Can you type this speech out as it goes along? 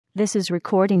This is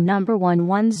recording number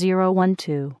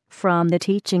 11012 from the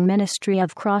teaching ministry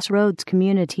of Crossroads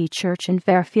Community Church in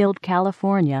Fairfield,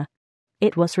 California.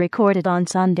 It was recorded on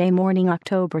Sunday morning,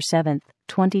 October 7th,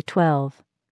 2012.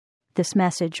 This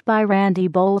message by Randy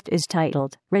Boldt is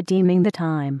titled, Redeeming the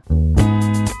Time.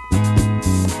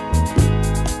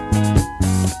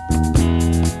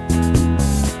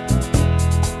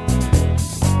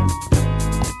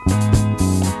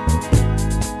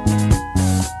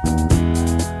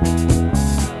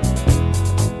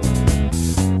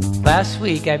 Last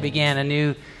week, I began a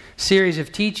new series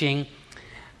of teaching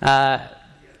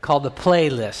called The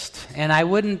Playlist, and I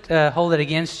wouldn't hold it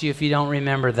against you if you don't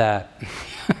remember that.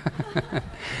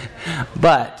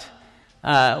 But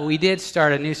we did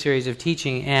start a new series of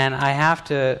teaching, and I have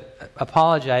to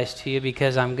apologize to you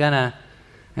because I'm gonna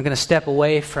step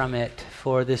away from it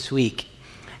for this week,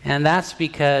 and that's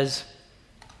because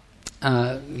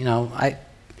I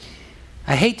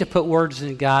hate to put words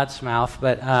in God's mouth,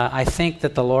 but I think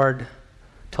that the Lord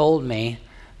told me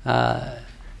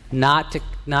not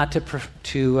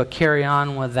to carry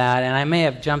on with that, and I may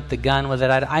have jumped the gun with it.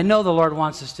 I know the Lord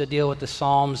wants us to deal with the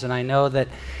Psalms, and I know that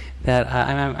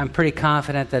I'm pretty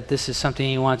confident that this is something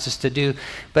He wants us to do.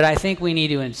 But I think we need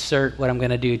to insert what I'm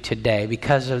going to do today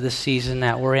because of the season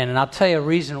that we're in, and I'll tell you a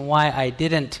reason why I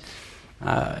didn't.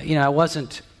 I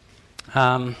wasn't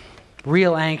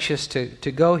real anxious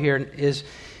to go here is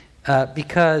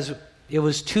because it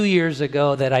was 2 years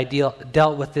ago that I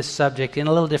dealt with this subject in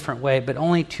a little different way, but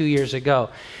only 2 years ago.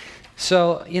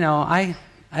 So, I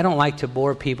don't like to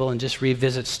bore people and just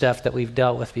revisit stuff that we've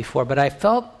dealt with before, but I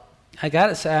got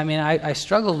to say, I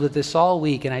struggled with this all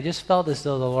week, and I just felt as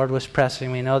though the Lord was pressing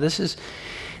me. No, this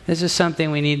is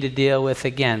something we need to deal with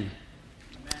again.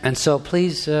 And so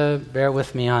please bear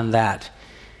with me on that.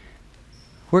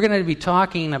 We're going to be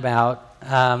talking about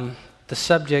the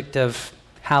subject of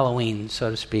Halloween, so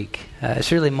to speak.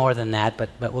 It's really more than that, but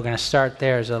we're going to start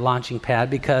there as a launching pad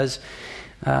because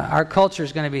our culture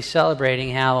is going to be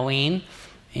celebrating Halloween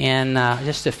in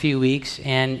just a few weeks,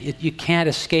 and you can't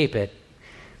escape it.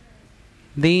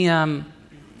 The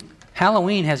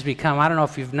Halloween has become, I don't know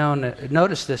if you've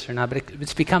noticed this or not, but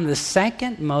it's become the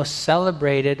second most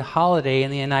celebrated holiday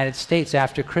in the United States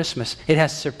after Christmas. It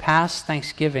has surpassed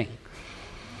Thanksgiving.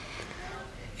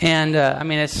 And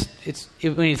it's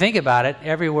when you think about it,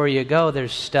 everywhere you go,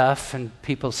 there's stuff and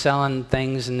people selling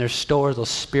things, and there's stores,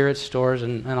 those spirit stores,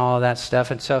 and all of that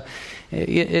stuff. And so, when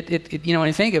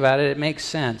you think about it, it makes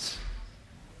sense.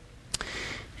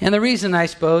 And the reason, I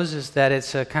suppose, is that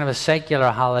it's a kind of a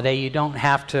secular holiday. You don't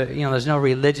have to, there's no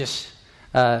religious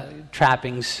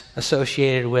trappings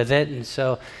associated with it, and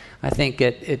so I think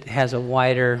it has a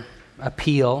wider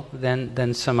appeal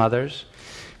than some others.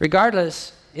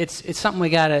 Regardless, it's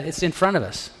something it's in front of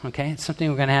us, okay? It's something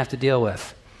we're going to have to deal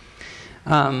with.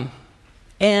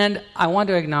 And I want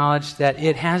to acknowledge that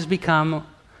it has become,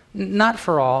 not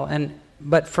for all,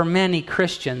 but for many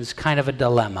Christians, kind of a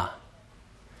dilemma.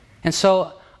 And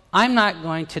so I'm not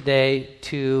going today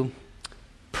to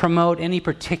promote any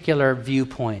particular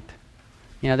viewpoint.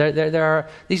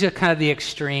 These are kind of the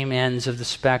extreme ends of the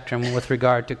spectrum with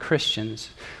regard to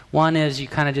Christians. One is you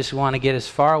kind of just want to get as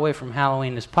far away from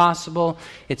Halloween as possible.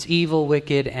 It's evil,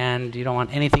 wicked, and you don't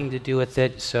want anything to do with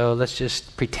it, so let's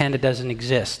just pretend it doesn't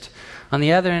exist. On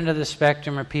the other end of the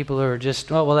spectrum are people who are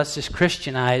just, let's just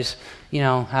Christianize,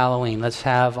 Halloween. Let's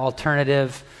have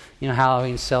alternative,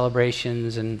 Halloween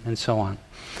celebrations and so on.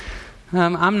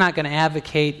 I'm not going to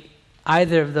advocate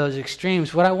either of those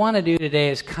extremes. What I want to do today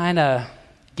is kind of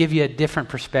give you a different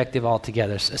perspective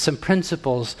altogether. Some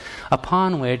principles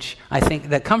upon which I think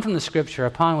that come from the Scripture,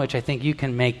 upon which I think you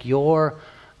can make your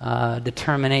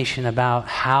determination about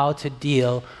how to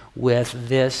deal with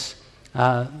this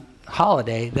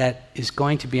holiday that is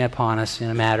going to be upon us in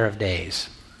a matter of days.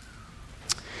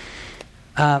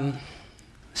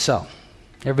 So,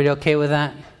 everybody okay with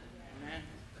that?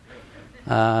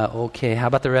 Okay, how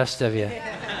about the rest of you?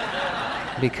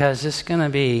 Because it's going to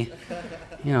be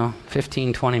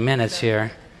 15, 20 minutes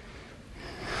here.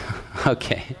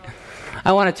 Okay.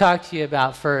 I want to talk to you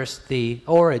about first the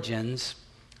origins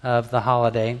of the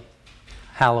holiday,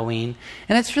 Halloween.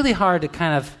 And it's really hard to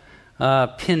kind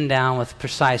of pin down with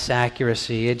precise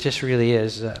accuracy. It just really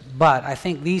is. But I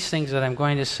think these things that I'm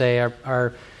going to say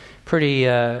are pretty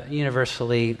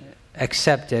universally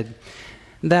accepted.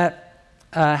 That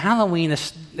Halloween,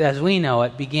 as we know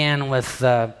it, began with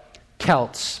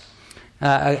Celts.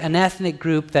 An ethnic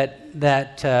group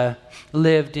that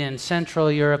lived in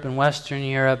Central Europe and Western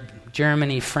Europe,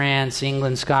 Germany, France,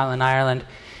 England, Scotland, Ireland,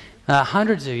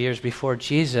 hundreds of years before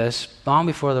Jesus, long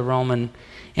before the Roman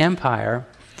Empire.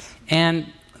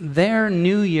 And their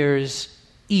New Year's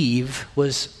Eve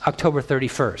was October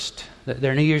 31st.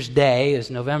 Their New Year's Day is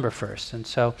November 1st. And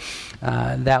so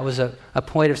that was a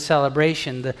point of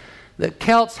celebration. The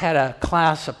Celts had a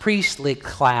priestly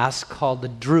class called the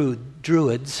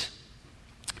Druids.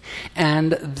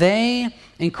 And they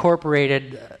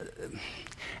incorporated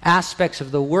aspects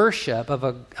of the worship of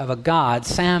a god,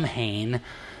 Samhain,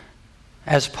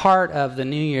 as part of the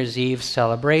New Year's Eve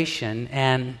celebration.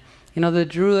 And, the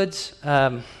Druids,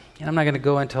 I'm not going to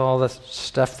go into all the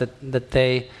stuff that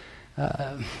they,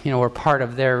 were part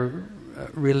of their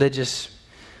religious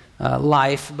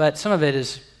life, but some of it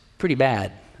is pretty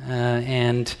bad.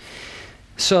 And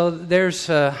so there's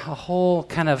a whole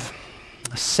kind of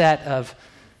set of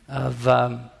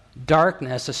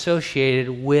darkness associated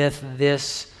with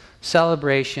this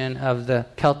celebration of the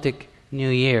Celtic New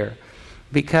Year,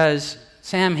 because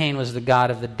Samhain was the god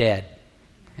of the dead.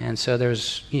 And so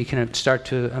you can start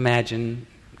to imagine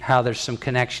how there's some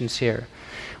connections here.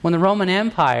 When the Roman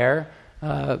Empire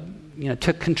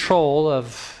took control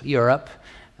of Europe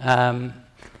and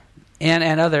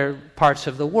other parts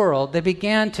of the world, they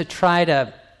began to try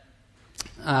to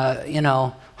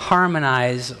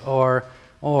harmonize or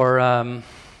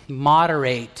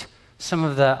moderate some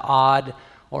of the odd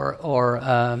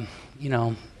or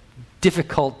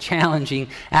difficult, challenging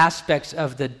aspects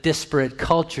of the disparate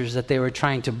cultures that they were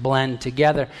trying to blend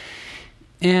together.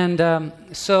 And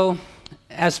so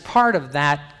as part of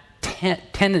that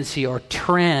tendency or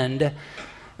trend,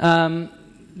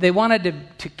 they wanted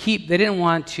they didn't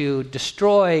want to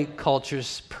destroy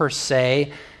cultures per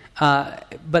se,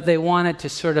 but they wanted to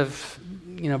sort of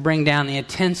bring down the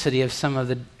intensity of some of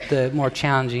the more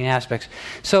challenging aspects.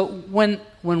 So when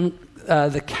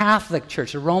the Catholic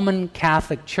Church, the Roman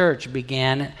Catholic Church,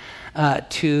 began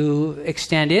to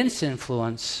extend its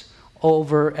influence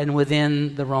over and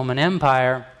within the Roman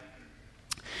Empire,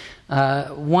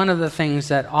 one of the things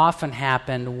that often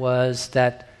happened was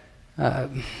that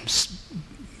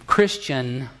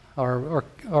Christian or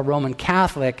Roman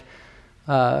Catholic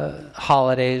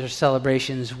holidays or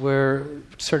celebrations were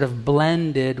sort of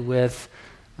blended with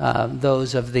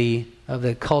those of the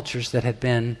cultures that had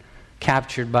been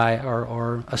captured by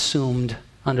or assumed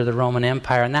under the Roman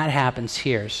Empire, and that happens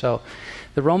here. So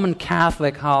the Roman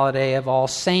Catholic holiday of All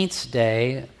Saints'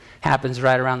 Day happens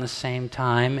right around the same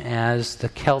time as the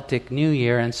Celtic New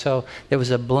Year, and so there was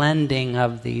a blending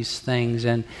of these things,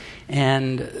 and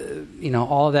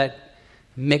all that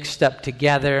mixed up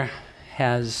together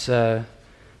has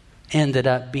ended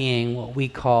up being what we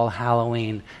call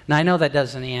Halloween. Now, I know that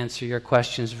doesn't answer your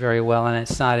questions very well, and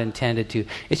it's not intended to.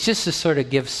 It's just to sort of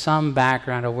give some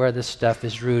background of where this stuff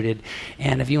is rooted.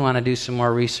 And if you want to do some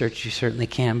more research, you certainly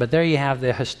can. But there you have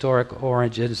the historic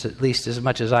origins, at least as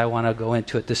much as I want to go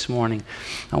into it this morning.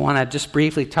 I want to just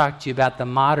briefly talk to you about the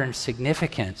modern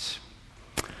significance.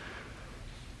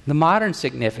 The modern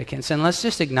significance, and let's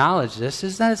just acknowledge this,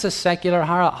 is that it's a secular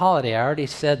holiday. I already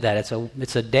said that.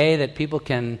 It's a day that people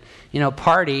can,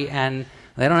 party, and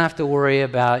they don't have to worry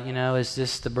about, is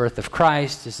this the birth of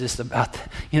Christ? Is this about,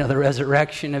 the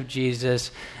resurrection of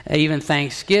Jesus? Even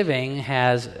Thanksgiving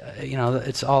has,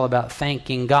 it's all about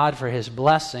thanking God for His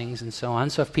blessings and so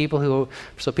on. So people who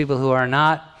are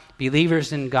not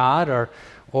believers in God or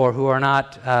who are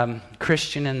not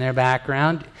Christian in their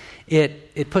background,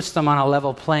 it puts them on a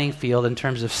level playing field in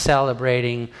terms of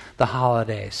celebrating the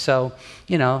holiday. So,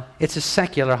 it's a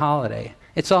secular holiday.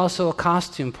 It's also a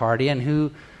costume party,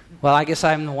 and I guess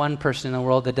I'm the one person in the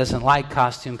world that doesn't like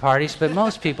costume parties, but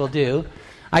most people do.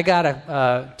 I got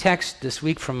a text this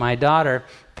week from my daughter,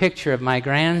 picture of my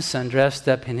grandson dressed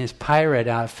up in his pirate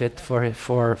outfit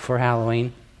for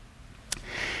Halloween.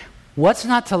 What's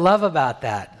not to love about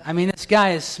that? I mean, this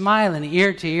guy is smiling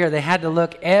ear to ear. They had to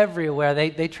look everywhere.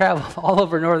 They traveled all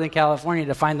over Northern California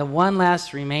to find the one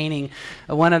last remaining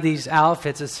one of these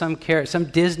outfits. It's some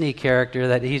Disney character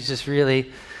that he's just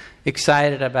really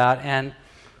excited about. And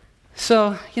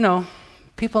so,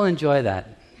 people enjoy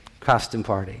that costume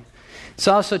party. It's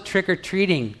also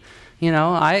trick-or-treating.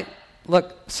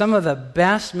 Some of the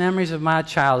best memories of my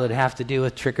childhood have to do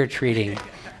with trick-or-treating.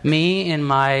 Me in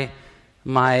my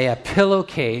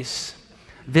pillowcase,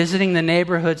 visiting the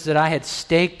neighborhoods that I had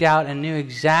staked out and knew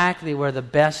exactly where the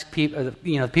best people,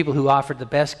 people who offered the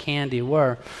best candy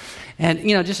were. And,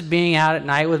 just being out at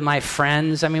night with my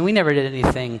friends. I mean, we never did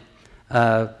anything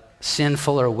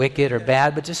sinful or wicked or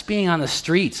bad, but just being on the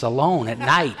streets alone at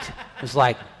night was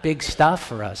like big stuff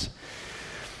for us.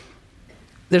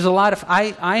 There's a lot of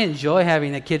I enjoy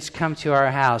having the kids come to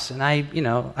our house, and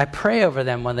I pray over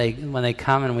them when they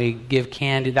come and we give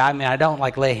candy. I mean, I don't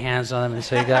lay hands on them and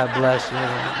say God bless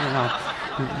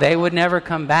you. They would never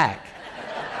come back.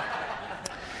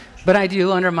 But I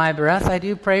do, under my breath, I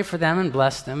do pray for them and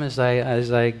bless them as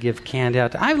I give candy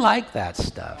out. I like that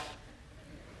stuff.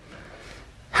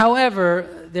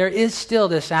 However, there is still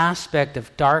this aspect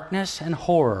of darkness and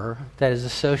horror that is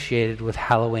associated with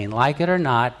Halloween. Like it or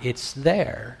not, it's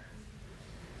there.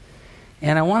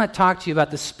 And I want to talk to you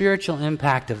about the spiritual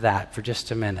impact of that for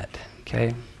just a minute,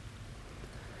 okay?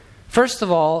 First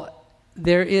of all,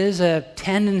 there is a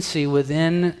tendency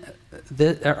within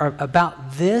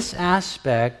about this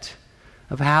aspect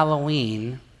of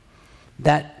Halloween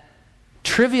that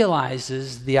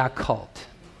trivializes the occult.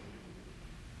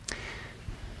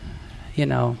 You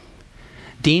know,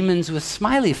 demons with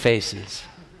smiley faces,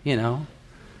 you know.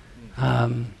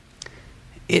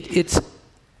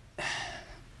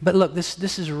 But look,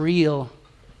 this is real.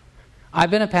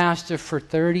 I've been a pastor for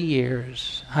 30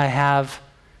 years. I have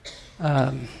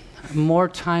more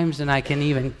times than I can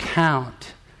even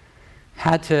count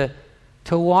had to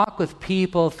walk with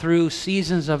people through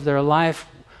seasons of their life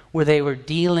where they were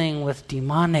dealing with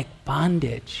demonic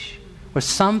bondage, where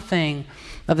something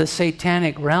of the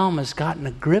satanic realm has gotten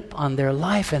a grip on their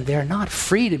life and they're not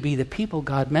free to be the people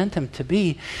God meant them to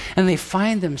be. And they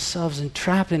find themselves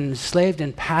entrapped and enslaved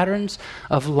in patterns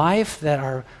of life that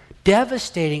are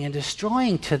devastating and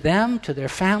destroying to them, to their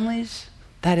families.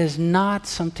 That is not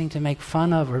something to make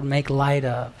fun of or make light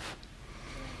of.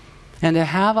 And to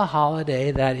have a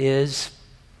holiday that is,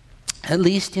 at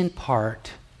least in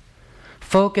part,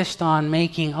 focused on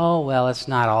making, oh, well, it's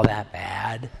not all that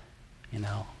bad, you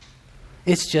know.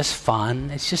 It's just fun.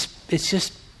 It's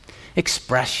just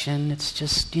expression. It's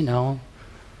just, you know,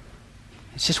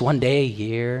 it's just one day a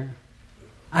year.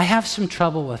 I have some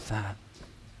trouble with that.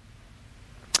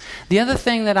 The other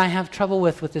thing that I have trouble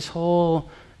with this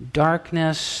whole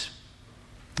darkness,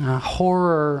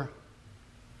 horror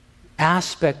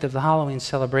aspect of the Halloween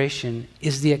celebration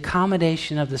is the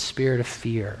accommodation of the spirit of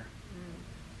fear.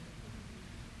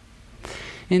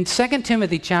 In 2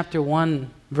 Timothy chapter 1,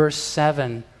 verse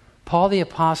 7, Paul the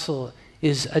Apostle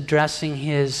is addressing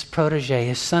his protege,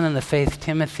 his son in the faith,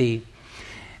 Timothy.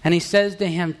 And he says to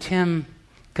him, Tim,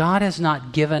 God has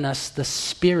not given us the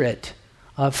spirit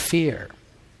of fear.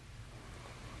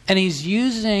 And he's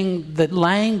using the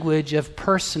language of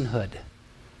personhood.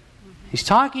 He's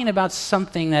talking about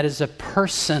something that is a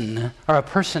person or a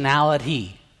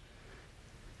personality.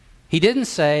 He didn't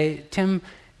say, Tim,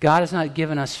 God has not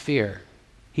given us fear.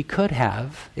 He could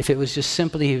have, if he was just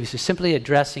simply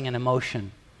addressing an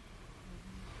emotion.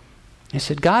 He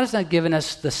said, God has not given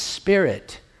us the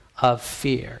spirit of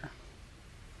fear,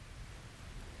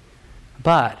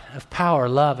 but of power,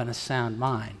 love, and a sound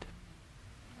mind.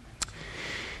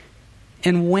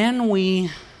 And when we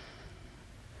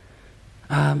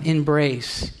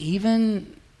embrace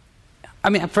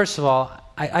first of all,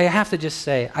 I have to just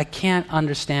say, I can't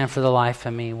understand for the life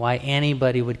of me why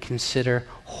anybody would consider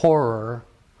horror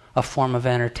a form of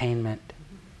entertainment.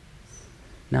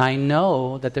 Now, I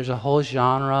know that there's a whole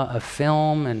genre of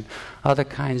film and other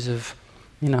kinds of,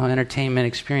 entertainment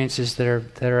experiences that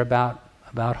are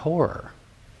about horror.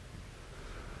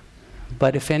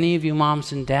 But if any of you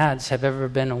moms and dads have ever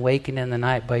been awakened in the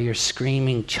night by your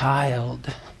screaming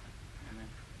child,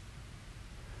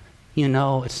 you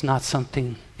know it's not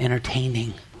something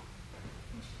entertaining.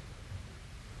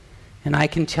 And I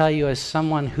can tell you, as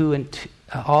someone who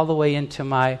all the way into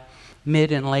my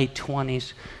mid and late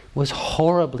 20s was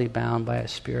horribly bound by a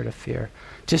spirit of fear.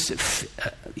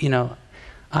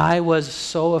 I was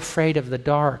so afraid of the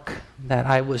dark that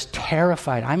I was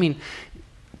terrified. I mean,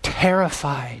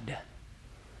 terrified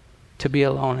to be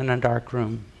alone in a dark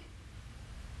room.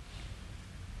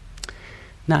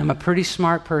 Now, I'm a pretty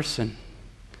smart person.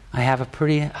 I have a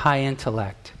pretty high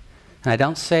intellect. And I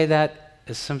don't say that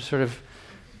as some sort of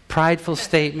prideful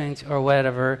statement or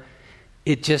whatever.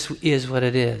 It just is what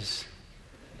it is.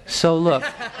 So look.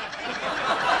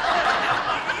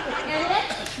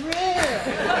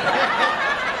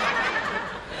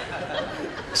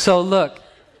 So look,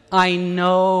 I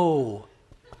know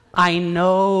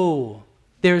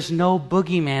there's no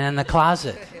boogeyman in the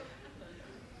closet.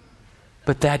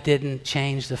 But that didn't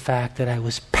change the fact that I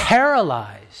was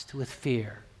paralyzed with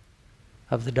fear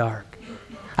of the dark.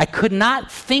 I could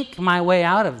not think my way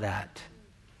out of that.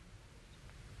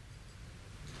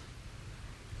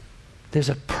 There's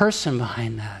a person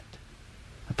behind that,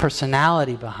 a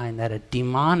personality behind that, a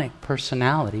demonic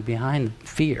personality behind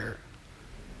fear.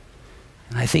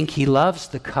 And I think he loves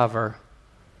the cover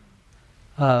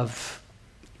of,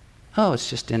 it's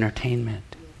just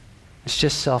entertainment. It's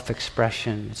just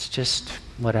self-expression. It's just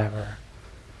whatever.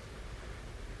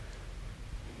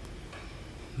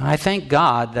 I thank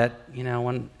God that,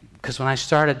 because when I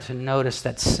started to notice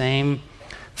that same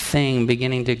thing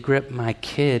beginning to grip my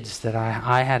kids that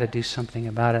I had to do something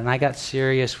about it. And I got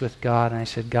serious with God, and I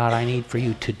said, God, I need for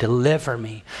you to deliver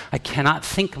me. I cannot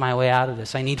think my way out of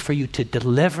this. I need for you to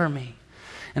deliver me.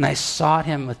 And I sought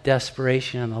him with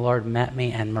desperation, and the Lord met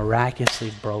me and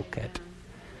miraculously broke it.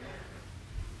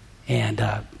 And,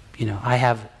 I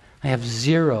have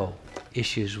zero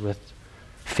issues with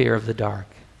fear of the dark.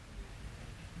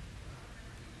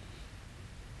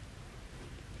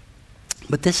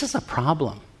 But this is a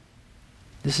problem.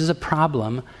 This is a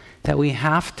problem that we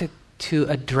have to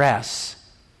address,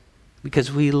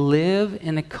 because we live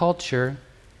in a culture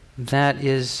that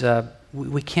is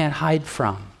we can't hide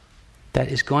from, that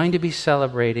is going to be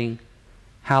celebrating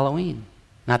Halloween.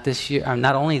 Not this year,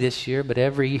 not only this year, but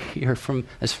every year from,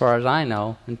 as far as I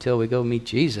know, until we go meet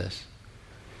Jesus.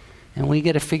 And we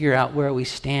get to figure out where we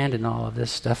stand in all of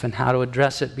this stuff and how to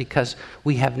address it, because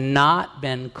we have not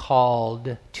been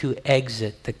called to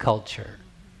exit the culture.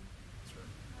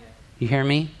 You hear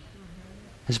me?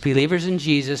 As believers in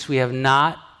Jesus, we have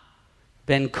not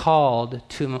been called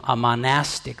to a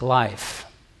monastic life,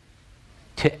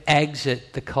 to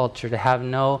exit the culture, to have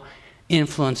no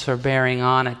influence or bearing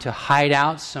on it, to hide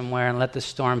out somewhere and let the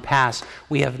storm pass.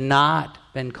 We have not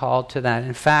been called to that.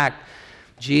 In fact,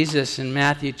 Jesus in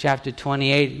Matthew chapter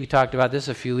 28, we talked about this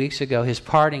a few weeks ago, his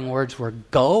parting words were,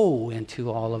 go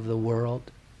into all of the world.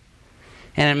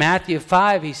 And in Matthew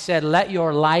 5, he said, let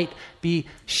your light be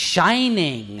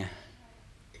shining.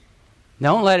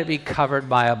 Don't let it be covered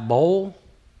by a bowl,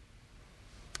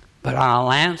 but on a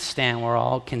lampstand where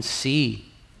all can see.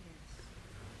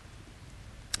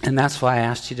 And that's why I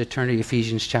asked you to turn to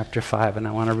Ephesians chapter 5, and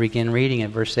I want to begin reading at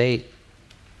verse 8.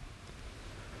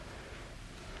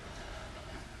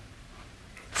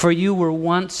 For you were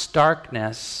once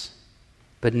darkness,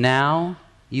 but now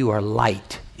you are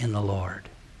light in the Lord.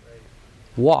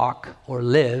 Walk or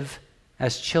live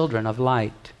as children of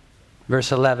light.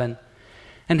 Verse 11.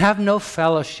 And have no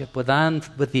fellowship with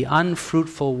the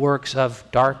unfruitful works of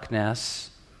darkness,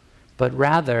 but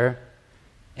rather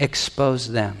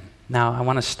expose them. Now, I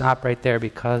want to stop right there,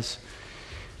 because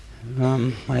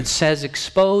when it says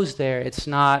expose there, it's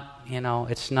not,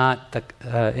 it's not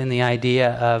in the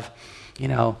idea of,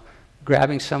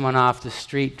 grabbing someone off the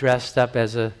street dressed up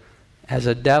as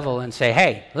a devil and say,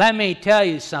 hey, let me tell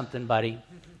you something, buddy.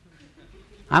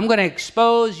 I'm going to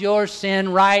expose your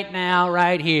sin right now,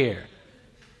 right here.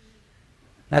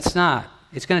 That's not.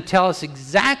 It's going to tell us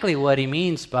exactly what he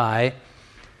means by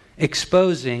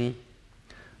exposing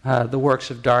the works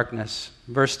of darkness.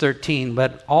 Verse 13,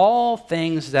 but all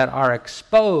things that are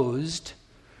exposed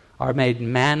are made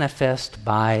manifest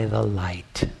by the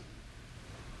light.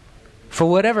 For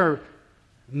whatever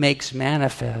makes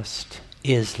manifest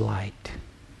is light.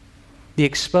 The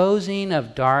exposing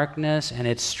of darkness and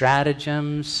its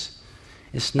stratagems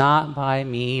is not by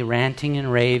me ranting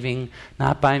and raving,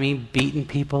 not by me beating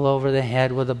people over the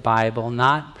head with a Bible,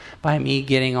 not by me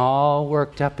getting all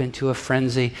worked up into a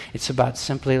frenzy. It's about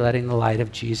simply letting the light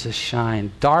of Jesus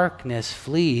shine. Darkness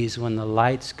flees when the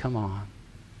lights come on.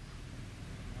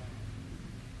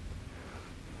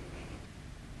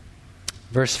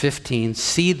 Verse 15,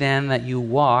 see then that you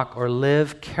walk or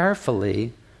live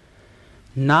carefully,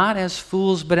 not as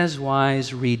fools but as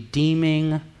wise,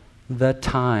 redeeming the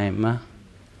time,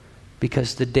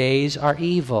 because the days are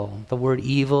evil. The word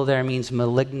evil there means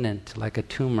malignant, like a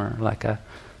tumor, like a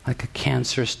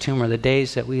cancerous tumor. The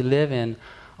days that we live in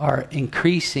are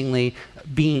increasingly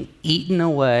being eaten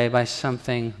away by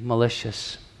something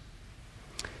malicious.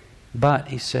 But,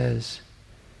 he says,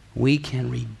 we can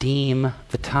redeem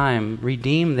the time.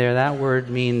 Redeem there, that word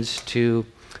means to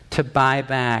buy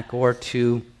back, or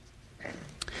to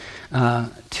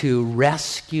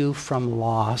rescue from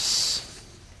loss.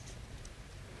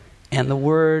 And the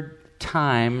word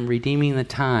time, redeeming the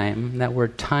time, that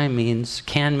word time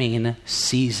can mean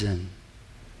season.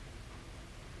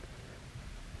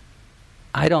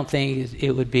 I don't think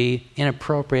it would be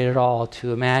inappropriate at all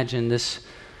to imagine this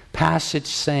passage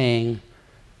saying,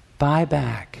 buy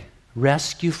back,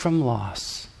 rescue from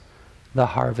loss, the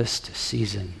harvest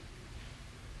season.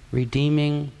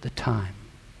 Redeeming the time.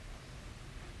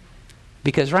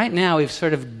 Because right now we've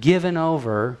sort of given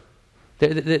over.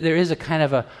 There is a kind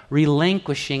of a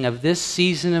relinquishing of this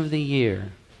season of the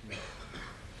year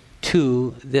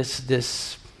to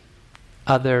this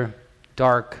other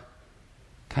dark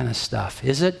kind of stuff.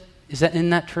 Isn't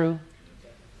that true?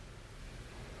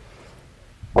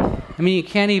 I mean, you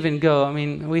can't even go. I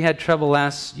mean, we had trouble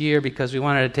last year because we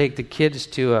wanted to take the kids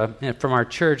from our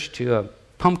church to a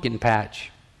pumpkin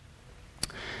patch.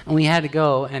 And we had to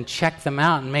go and check them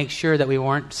out and make sure that we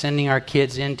weren't sending our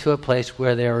kids into a place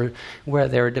where there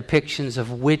were depictions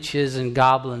of witches and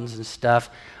goblins and stuff.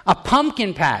 A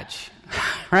pumpkin patch,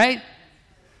 right?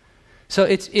 So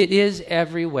it is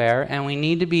everywhere, and we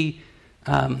need to be,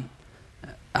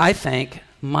 I think,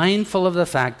 mindful of the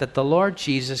fact that the Lord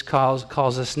Jesus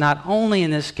calls us not only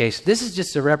in this case, this is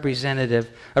just a representative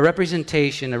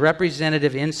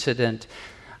incident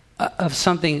of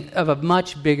something, of a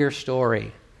much bigger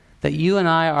story. That you and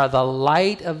I are the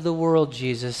light of the world,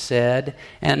 Jesus said,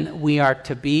 and we are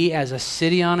to be as a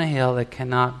city on a hill that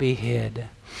cannot be hid.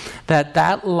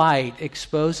 That light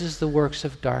exposes the works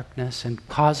of darkness and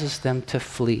causes them to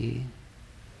flee.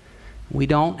 We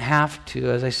don't have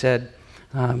to, as I said,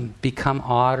 become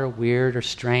odd or weird or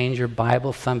strange or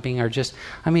Bible thumping or just,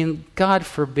 God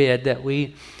forbid that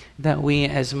we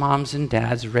as moms and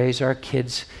dads raise our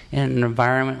kids in an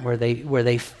environment where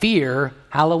they fear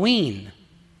Halloween.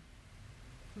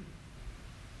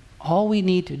 All we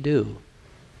need to do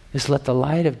is let the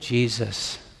light of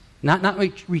Jesus, not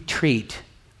retreat,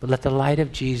 but let the light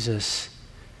of Jesus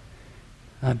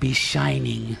be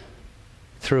shining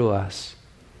through us.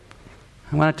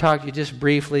 I want to talk to you just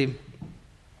briefly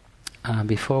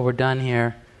before we're done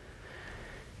here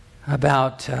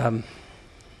about a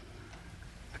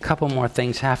couple more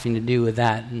things having to do with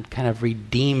that and kind of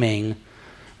redeeming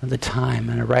the time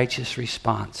and a righteous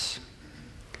response.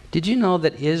 Did you know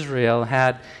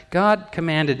that God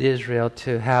commanded Israel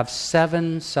to have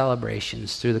 7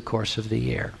 celebrations through the course of the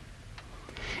year?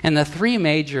 And the 3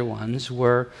 major ones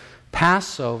were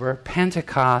Passover,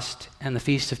 Pentecost, and the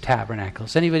Feast of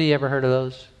Tabernacles. Anybody ever heard of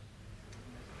those?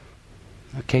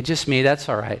 Okay, just me, that's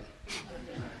all right.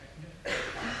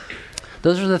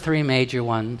 Those are the 3 major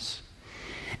ones.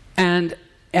 And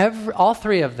all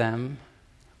 3 of them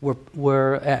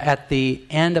were at the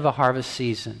end of a harvest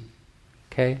season.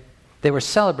 Okay? They were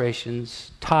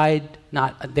celebrations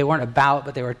they weren't about,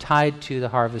 but they were tied to the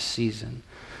harvest season.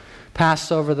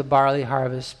 Passover, the barley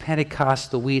harvest.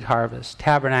 Pentecost, the wheat harvest.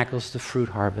 Tabernacles, the fruit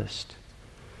harvest.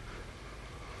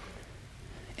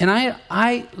 And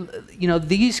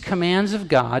these commands of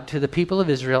God to the people of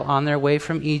Israel on their way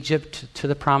from Egypt to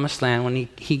the Promised Land, when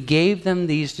he gave them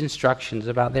these instructions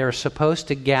about they were supposed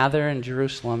to gather in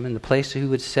Jerusalem in the place he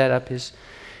would set up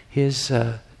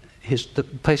the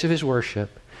place of his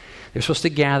worship. They're supposed to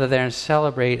gather there and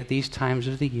celebrate at these times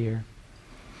of the year.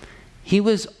 He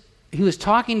was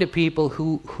talking to people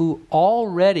who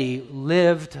already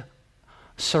lived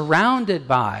surrounded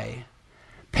by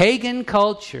pagan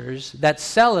cultures that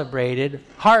celebrated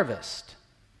harvest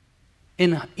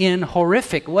in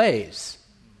horrific ways,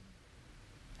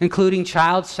 including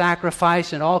child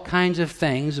sacrifice and all kinds of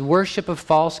things, worship of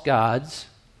false gods.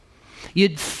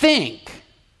 You'd think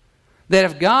that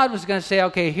if God was going to say,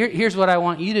 okay, here's what I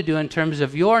want you to do in terms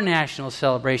of your national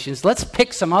celebrations, let's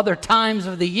pick some other times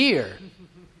of the year.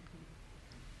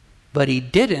 But he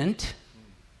didn't.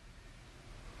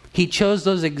 He chose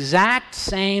those exact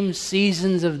same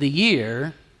seasons of the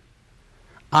year,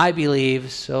 I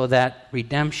believe, so that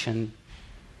redemption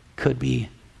could be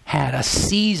had. A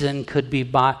season could be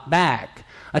bought back.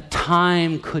 A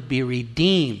time could be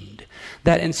redeemed.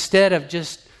 That instead of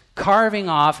just carving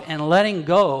off and letting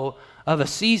go of a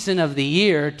season of the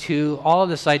year to all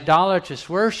this idolatrous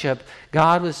worship,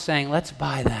 God was saying, let's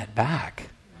buy that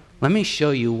back. Let me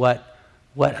show you what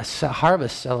a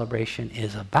harvest celebration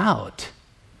is about.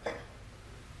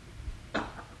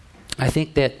 I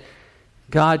think that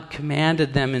God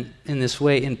commanded them in this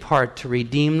way, in part, to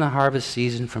redeem the harvest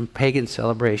season from pagan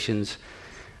celebrations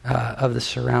of the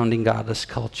surrounding godless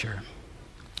culture.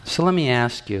 So let me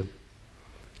ask you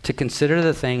to consider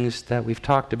the things that we've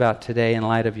talked about today in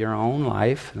light of your own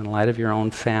life, in light of your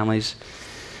own family's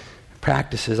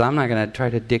practices. I'm not going to try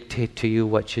to dictate to you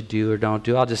what you do or don't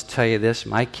do. I'll just tell you this.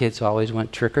 My kids always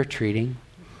went trick-or-treating.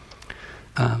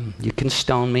 You can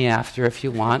stone me after if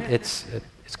you want. It's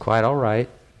quite all right.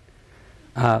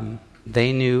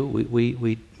 They knew,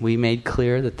 we made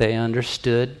clear that they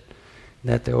understood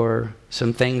that there were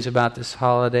some things about this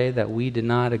holiday that we did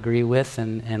not agree with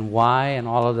and why and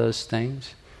all of those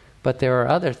things. But there are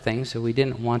other things that we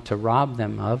didn't want to rob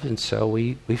them of, and so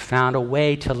we found a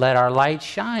way to let our light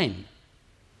shine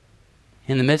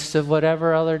in the midst of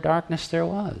whatever other darkness there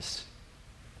was.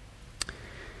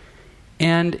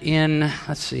 And in,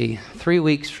 3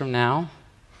 weeks from now,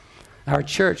 our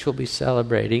church will be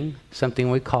celebrating something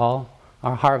we call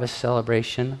our harvest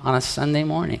celebration on a Sunday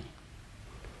morning.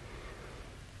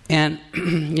 And,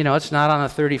 it's not on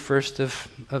the 31st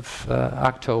of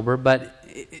October, but,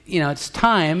 it's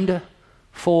timed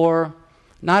for,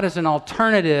 not as an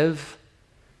alternative,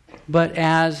 but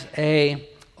as a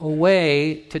a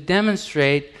way to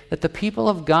demonstrate that the people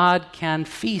of God can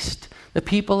feast. The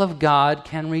people of God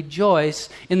can rejoice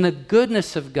in the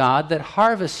goodness of God that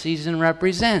harvest season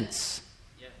represents.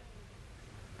 Yeah.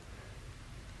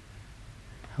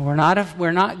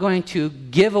 We're not going to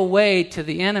give away to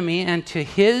the enemy and to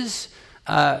his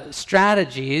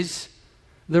strategies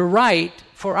the right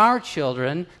for our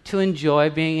children to enjoy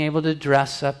being able to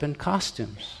dress up in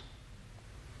costumes.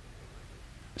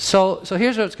 So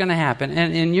here's what's going to happen,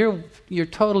 and you're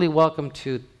totally welcome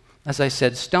to, as I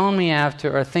said, stone me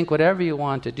after or think whatever you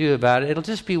want to do about it. It'll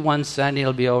just be one Sunday,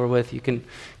 it'll be over with. You can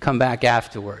come back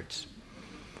afterwards.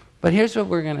 But here's what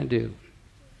we're going to do.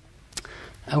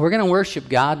 We're going to worship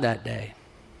God that day.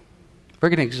 We're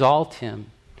going to exalt Him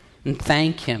and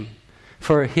thank Him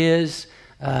for His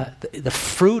the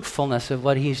fruitfulness of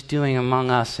what He's doing among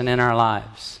us and in our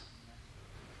lives.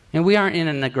 And we aren't in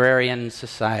an agrarian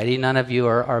society. None of you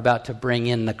are about to bring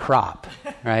in the crop,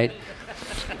 right?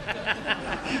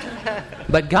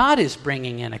 But God is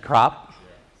bringing in a crop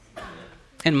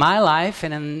in my life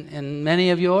and in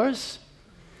many of yours.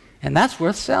 And that's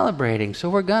worth celebrating. So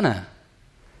we're gonna.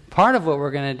 Part of what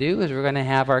we're going to do is we're going to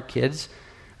have our kids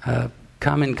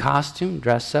come in costume,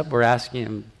 dress up. We're asking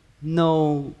them,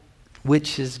 no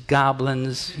witches,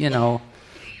 goblins,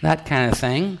 that kind of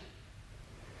thing.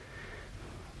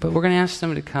 But we're going to ask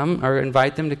them to come, or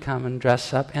invite them to come and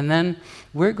dress up. And then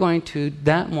we're going to,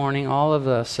 that morning, all of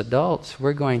us adults,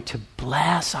 we're going to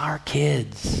bless our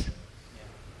kids.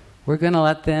 We're going to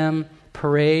let them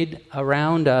parade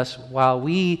around us while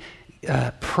we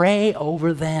pray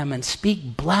over them and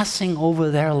speak blessing over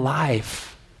their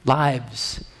lives.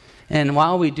 And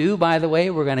while we do, by the way,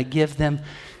 we're going to give them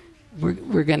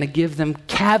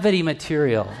cavity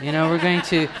material. We're going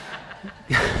to.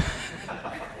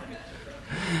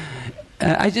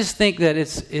 I just think that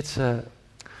it's a,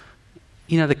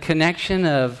 the connection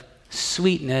of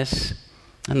sweetness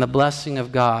and the blessing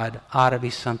of God ought to be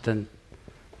something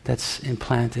that's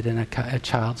implanted in a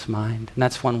child's mind. And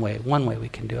that's one way we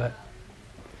can do it.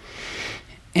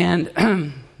 And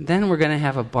then we're going to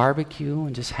have a barbecue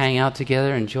and just hang out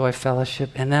together, enjoy fellowship.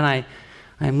 And then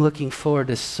I'm looking forward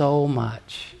to so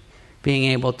much being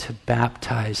able to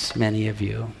baptize many of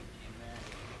you.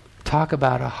 Talk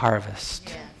about a harvest.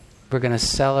 Yes. We're going to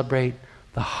celebrate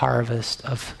the harvest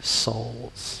of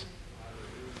souls.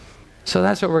 So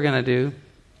that's what we're going to do.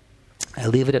 I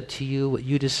leave it up to you what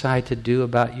you decide to do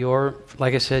about your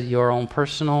own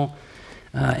personal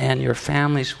and your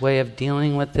family's way of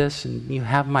dealing with this. And you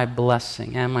have my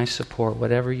blessing and my support,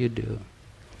 whatever you do.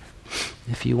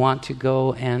 If you want to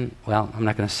go and, I'm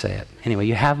not going to say it. Anyway,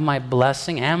 you have my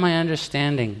blessing and my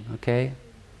understanding, okay?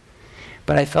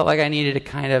 But I felt like I needed to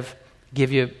kind of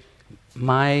give you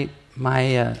my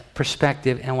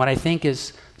perspective and what I think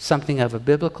is something of a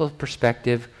biblical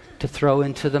perspective to throw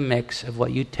into the mix of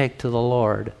what you take to the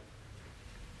Lord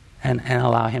and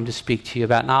allow Him to speak to you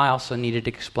about. And I also needed to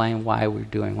explain why we're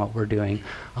doing what we're doing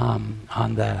on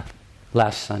the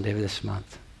last Sunday of this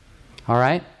month. All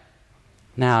right?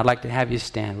 Now I'd like to have you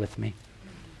stand with me.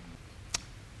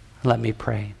 Let me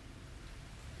pray.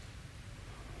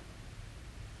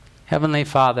 Heavenly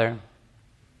Father,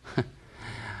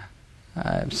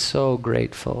 I'm so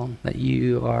grateful that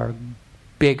you are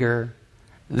bigger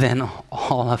than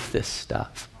all of this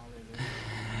stuff.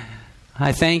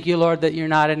 I thank you, Lord, that you're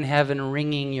not in heaven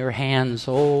wringing your hands.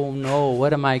 Oh no,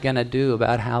 what am I going to do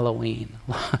about Halloween?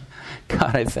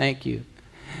 God, I thank you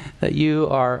that you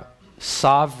are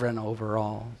sovereign over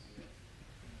all.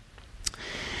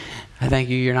 I thank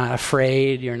you you're not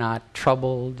afraid, you're not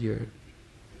troubled,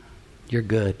 you're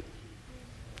good.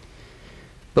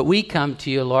 But we come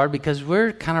to you, Lord, because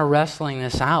we're kind of wrestling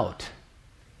this out.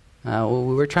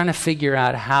 We're trying to figure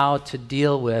out how to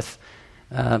deal with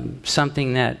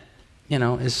something that,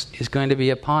 is going to be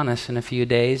upon us in a few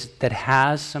days that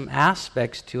has some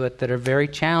aspects to it that are very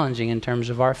challenging in terms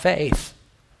of our faith.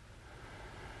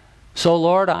 So,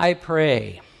 Lord, I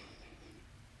pray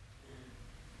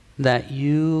that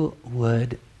you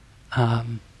would,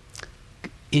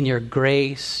 in your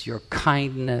grace, your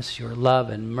kindness, your love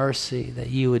and mercy, that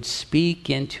you would speak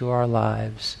into our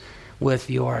lives with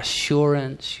your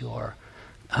assurance, your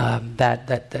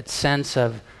that sense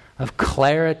of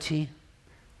clarity,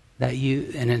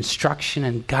 and instruction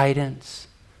and guidance,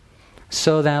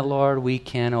 so that, Lord, we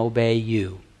can obey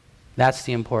you. That's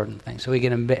the important thing. So we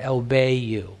can obey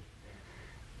you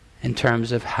in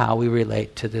terms of how we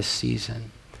relate to this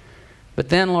season. But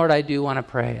then, Lord, I do want to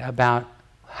pray about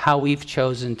how we've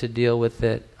chosen to deal with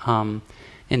it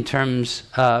in terms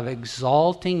of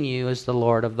exalting you as the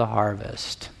Lord of the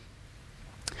harvest.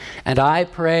 And I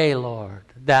pray, Lord,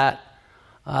 that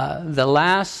the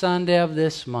last Sunday of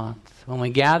this month, when we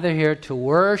gather here to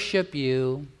worship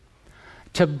you,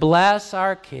 to bless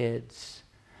our kids,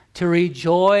 to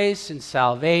rejoice in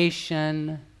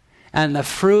salvation and the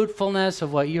fruitfulness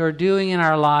of what you're doing in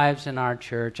our lives in our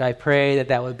church, I pray that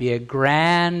that would be a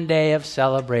grand day of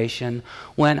celebration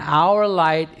when our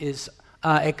light is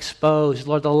exposed.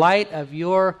 Lord, the light of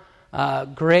your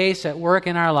grace at work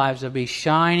in our lives will be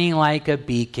shining like a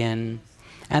beacon,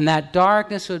 and that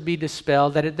darkness would be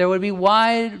dispelled, that there would be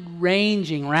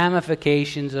wide-ranging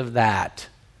ramifications of that.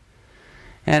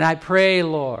 And I pray,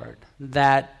 Lord,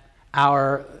 that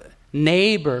our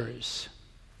neighbors,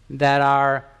 that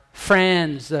our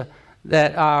friends,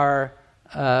 that our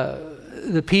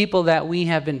the people that we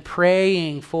have been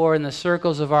praying for in the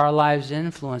circles of our lives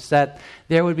influence, that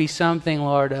there would be something,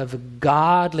 Lord, of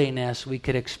godliness we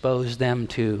could expose them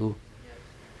to,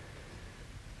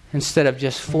 instead of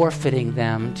just forfeiting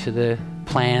them to the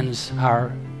plans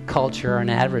our culture and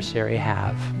adversary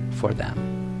have for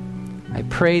them. I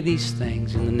pray these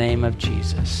things in the name of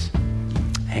Jesus.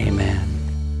 Amen.